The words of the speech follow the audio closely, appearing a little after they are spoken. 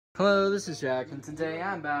Hello, this is Jack, and today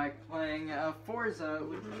I'm back playing Forza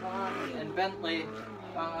with John and Bentley.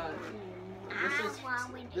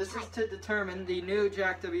 This is to determine the new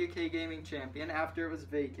JackWK Gaming Champion after it was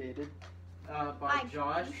vacated by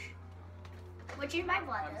Josh. Which is my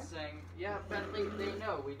brother. I'm saying, yeah, Bentley, they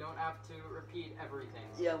know we don't have to repeat everything.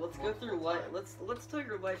 Yeah, let's go through life. Let's tell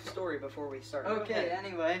your life story before we start. Okay,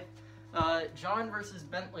 anyway, John versus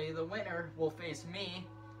Bentley. The winner will face me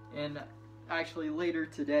in actually later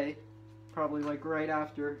today, probably like right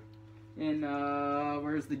after. In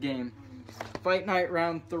where's the game? Fight Night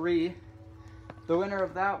Round 3. The winner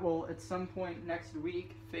of that will at some point next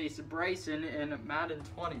week face Bryson in Madden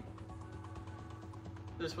 20.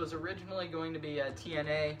 This was originally going to be a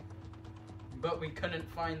TNA, but we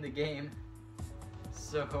couldn't find the game,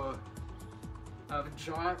 so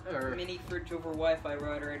John or mini fridge over Wi-Fi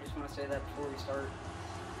router. I just want to say that before we start.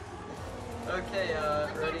 Okay,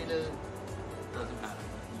 ready to doesn't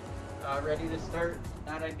matter. Ready to start?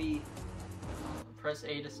 That I be. Press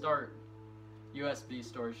A to start. USB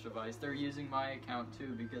storage device. They're using my account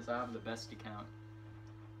too because I have the best account.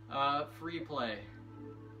 Free play.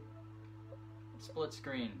 Split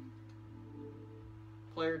screen.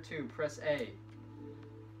 Player 2, press A.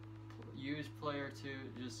 Use player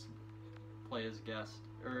 2, just play as guest.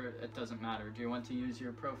 Or it doesn't matter. Do you want to use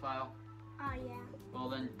your profile? Yeah. Well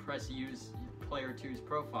then press use player 2's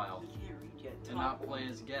profile. You can't read yet. And not play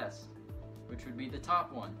as guest, which would be the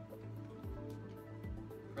top one.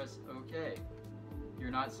 Press OK. You're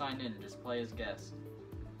not signed in, just play as guest.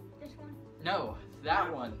 This one? No,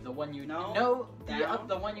 that one. The one you no,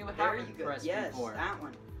 the one you haven't pressed before. That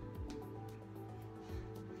one.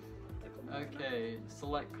 Okay,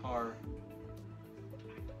 select car.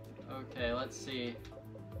 Okay, let's see.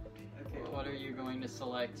 Okay. What are you going to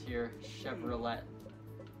select here? Chevrolet.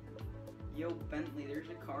 Yo, Bentley, there's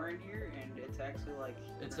a car in here, and it's actually like...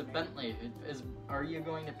 It's a Bentley. Are you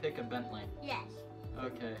going to pick a Bentley? Yes.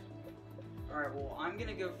 Okay. Alright, well, I'm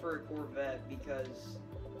gonna go for a Corvette because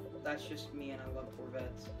that's just me and I love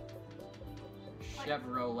Corvettes.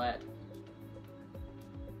 Chevrolet.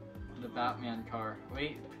 The Batman car.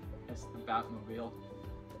 Wait, it's the Batmobile.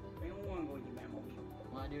 I don't want to go with the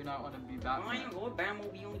Batmobile. Well, I do not want to be I Batman. don't go with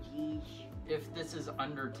Batmobile, jeez. If this is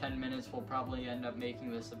under 10 minutes, we'll probably end up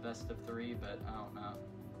making this a best of 3, but I don't know.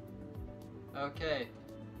 Okay.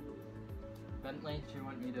 Bentley, do you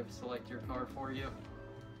want me to select your car for you?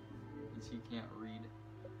 Since he can't read.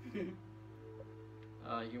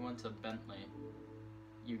 He wants a Bentley.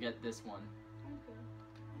 You get this one.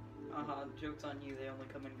 Joke's on you, they only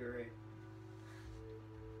come in gray.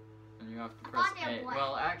 And you have to press A.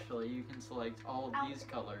 Well, actually, you can select all of these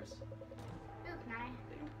colors. Ooh, can I?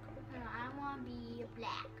 They don't come No, I want to be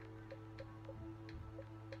black.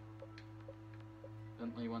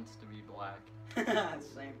 Bentley wants to be black.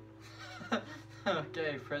 Same.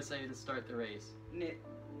 Okay, press A to start the race.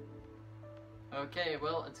 Okay,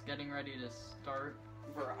 well, it's getting ready to start.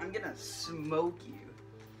 Bro, I'm gonna smoke you.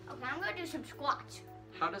 Okay, I'm gonna do some squats.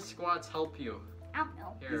 How does squats help you? I don't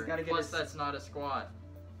know. Here, gotta get plus his... that's not a squat.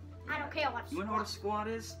 I don't care what You wanna know what a squat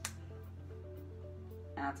is?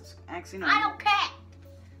 That's a actually no. I don't care.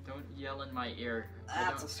 Don't yell in my ear.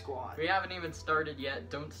 That's a squat. We haven't even started yet.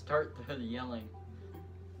 Don't start the yelling.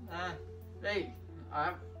 Hey,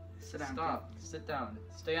 Sit down. Stop. Sit down.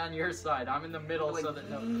 Stay on your side. I'm in the middle so that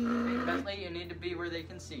no. Hey, Bentley, you need to be where they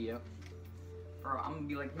can see you. Bro, I'm gonna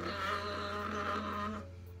be like...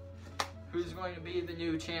 Who's going to be the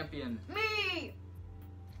new champion? Me.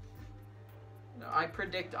 No, I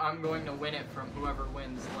predict I'm going to win it from whoever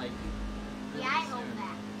wins, like... Yeah, I hope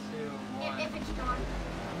that. 2, 1. If it's John.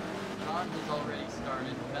 John has already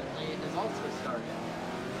started. Bentley has also started.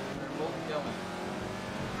 They're both going.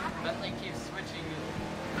 Bentley keeps switching.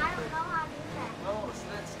 I don't know how to do that. Well, so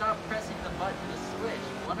then stop pressing the button to switch.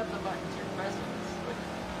 One of the buttons you're pressing is switch.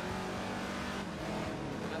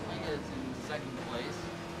 Bentley is in second place,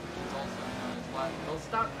 which is also known as last. Well,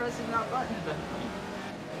 stop pressing that button, Bentley.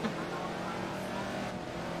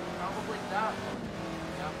 Probably that one.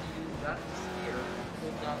 You have to use that to steer.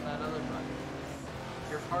 Hold down that other button.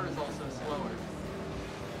 Your car is also slower.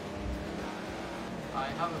 I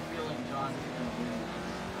have a feeling John is going to win this.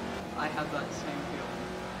 I have that same feeling.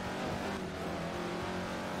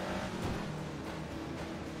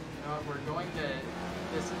 You know what, we're going to,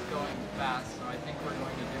 this is going fast, so I think we're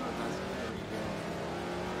going to do a best of 3 here.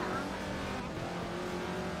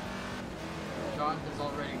 John has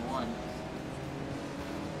already won.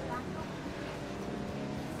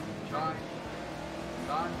 John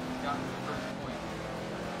has gotten the first point.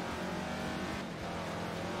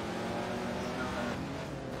 So,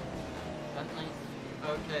 Bentley,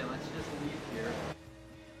 okay, let's just leave here.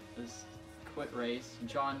 quit race.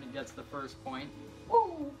 John gets the first point.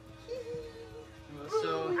 Ooh.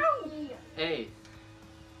 So, A.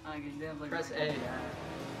 I can definitely Press A.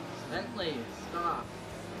 Bentley, stop.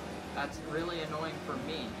 That's really annoying for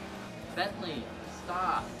me. Bentley,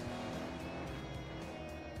 stop.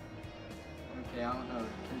 Okay, I don't know.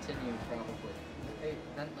 Continue, probably. Hey,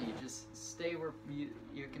 Bentley, just stay where you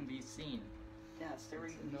can be seen. Yeah, stay where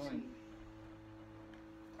you It's can be annoying. seen.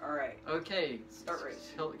 Alright. Okay, Start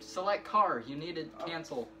race. Select car. You need to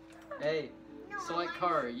cancel. Hey, No, I select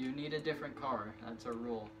want- car. You need a different car. That's a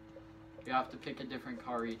rule. You have to pick a different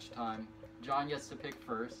car each time. John gets to pick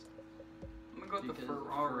first. I'm gonna go with the because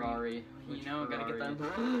Ferrari. Which You know, gotta get Ferrari?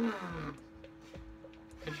 that.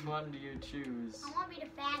 Which one do you choose? I want to be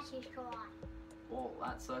the fastest car. Well,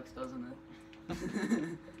 that sucks, doesn't it?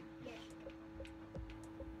 Yes.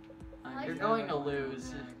 You're going to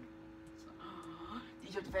lose.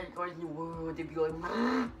 These are the fastest cars in the world. They'd be like.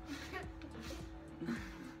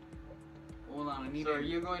 Hold on, I need So to. are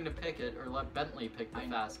you going to pick it or let Bentley pick the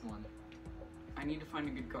fast one? I need to find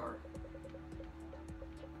a good car.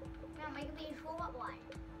 No, make it be a short one.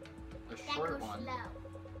 A That short goes one. slow.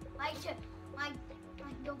 Like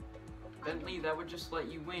the. Bentley, that would just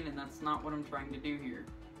let you win, and that's not what I'm trying to do here.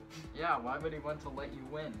 Yeah, why would he want to let you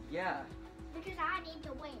win? Yeah. Because I need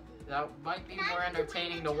to win. That might be And I more need to win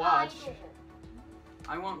entertaining the to watch. title.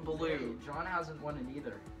 I want Hey, blue. John hasn't won it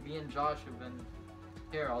either. Me and Josh have been.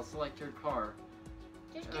 Here, I'll select your car.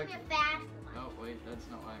 Just give me Okay. a fast one. Oh wait, that's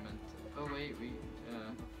not what I meant. Oh wait,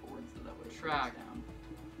 Forza, that way it Track. goes down.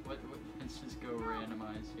 what? Let's just go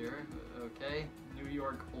randomize here. Okay, New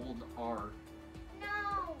York Old R.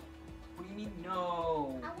 No, What do you mean,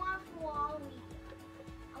 no? I want a Ferrari.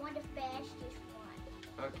 I want the fastest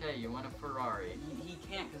one. Okay, you want a Ferrari. He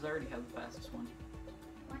can't, because I already have the fastest one.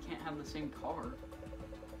 I can't have the same car.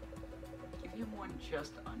 Give him one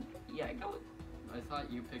just on. Yeah, go with. I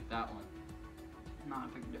thought you picked that one. No, I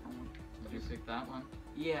picked a different one. Did you pick that one?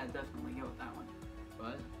 Yeah, definitely go with that one.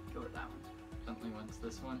 What? Go with that one. Bentley wants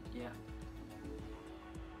this one. Yeah.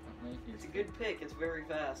 Bentley, It's a good pick. It's very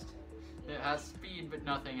fast. It has speed, but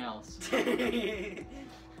nothing else.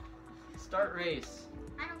 Start race.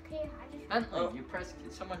 I don't care. I just. Bentley, Oh. you press.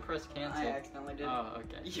 Someone press cancel. I accidentally did. Oh,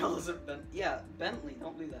 okay. Yells at Ben. Yeah, Bentley.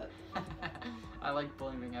 Don't do that. I like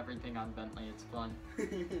blaming everything on Bentley. It's fun.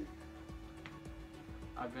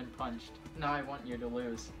 I've been punched. Now I want you to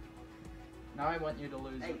lose. Now I want you to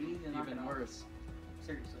lose. Hey, you need to knock it Even off. worse.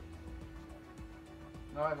 Seriously.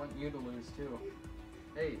 Now I want you to lose too.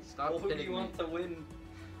 Hey, stop Well, who do hitting you me. want to win?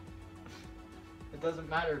 It doesn't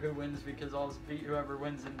matter who wins because I'll beat whoever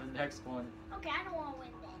wins in the next one. Okay, I don't want to win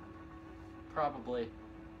then. Probably.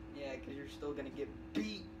 Yeah, because you're still gonna get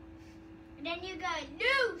beat. And then you're gonna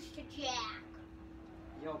lose to Jack.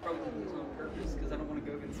 Yeah, I'll probably lose on purpose because I don't want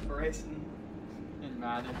to go against Bryson. In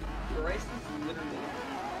Madden. Bryson's literally.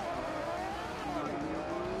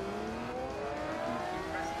 Keep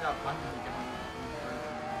pressing that button to get on.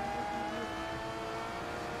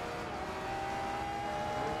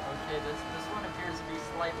 Okay, this one appears to be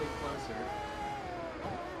slightly closer.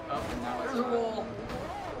 Oh, and now it's There's a wall.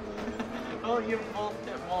 Oh, you both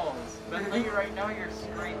hit walls. Bentley, right now you're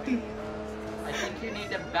scraping. I think you need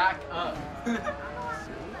to back up. The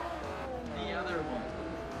other one.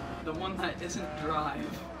 The one that isn't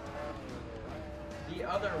drive. The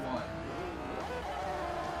other one.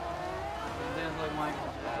 And then like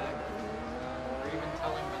Michael Jack. Or even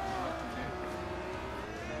telling Bentley what to do.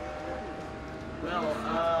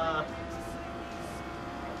 Well,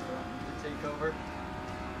 to take over.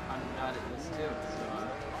 I'm bad at this too, so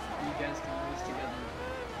you guys can lose together.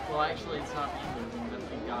 Well, actually, it's not me losing, but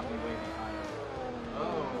he got me way behind.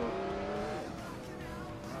 Oh.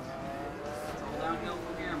 It's all downhill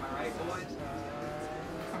from here, am I right, boys?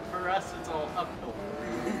 For us, it's all uphill.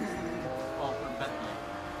 Well, for Bentley.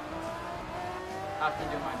 I have to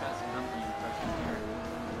do my best Bentley impression here.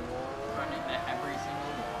 Run into every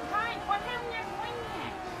single wall. Right, what happened to win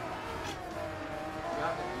that? You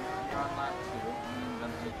have it. You're on lap 2, and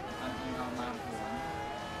then Bentley's on lap 1.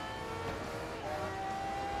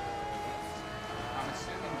 I'm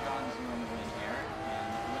assuming John's going to win here and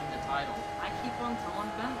win the title. I keep on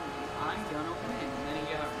telling Bentley I'm gonna win, and then he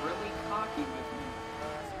got really cocky with me.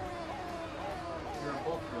 You're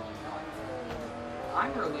both really cocky.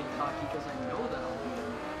 I'm really cocky because I know that I'll beat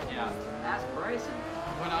him. Yeah. Ask Bryson.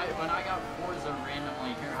 When I got Forza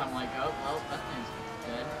randomly here, I'm like, oh well, Bentley's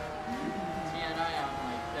dead. TNI, I'm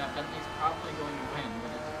like, yeah, Bentley's probably going to win,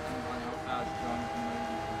 but it depends on how fast John can move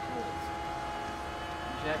these controls.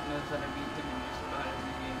 Jack knows that I beat him in just about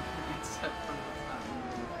every game, except for the time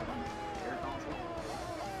we were on Air Console.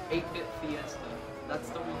 8-bit Fiesta. That's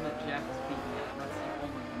the one that Jack has beaten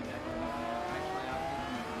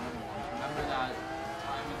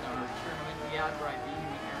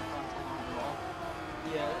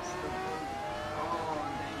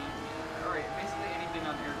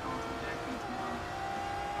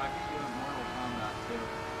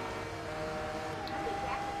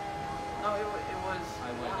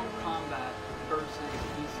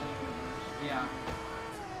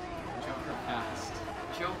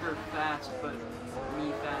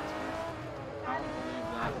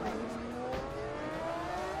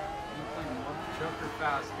Super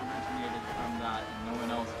Fast originated from that, and no one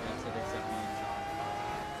else gets it except me and John.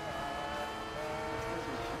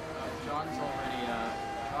 John's already,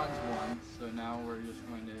 John's won, so now we're just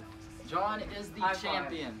going to... John is the High five.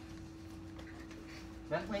 champion.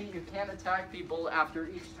 Bentley, you can't attack people after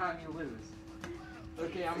each time you lose.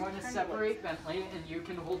 Okay, I'm going to separate Bentley, and you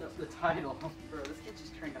can hold up the title. Bro, this kid's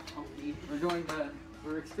just trying to hump me.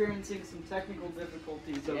 We're experiencing some technical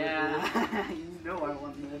difficulties over here. Yeah, you know I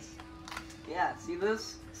won this. Yeah, see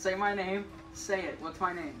this? Say my name. Say it. What's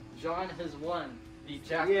my name? John has won the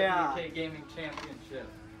JackWK Yeah. Gaming Championship.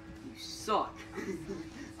 You suck.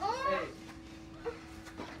 Hey.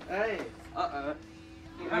 Hey. Uh-oh.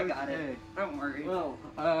 I got Okay. it. Don't worry. Well,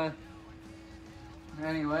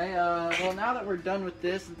 anyway, well, now that we're done with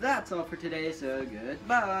this, that's all for today, so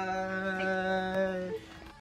goodbye.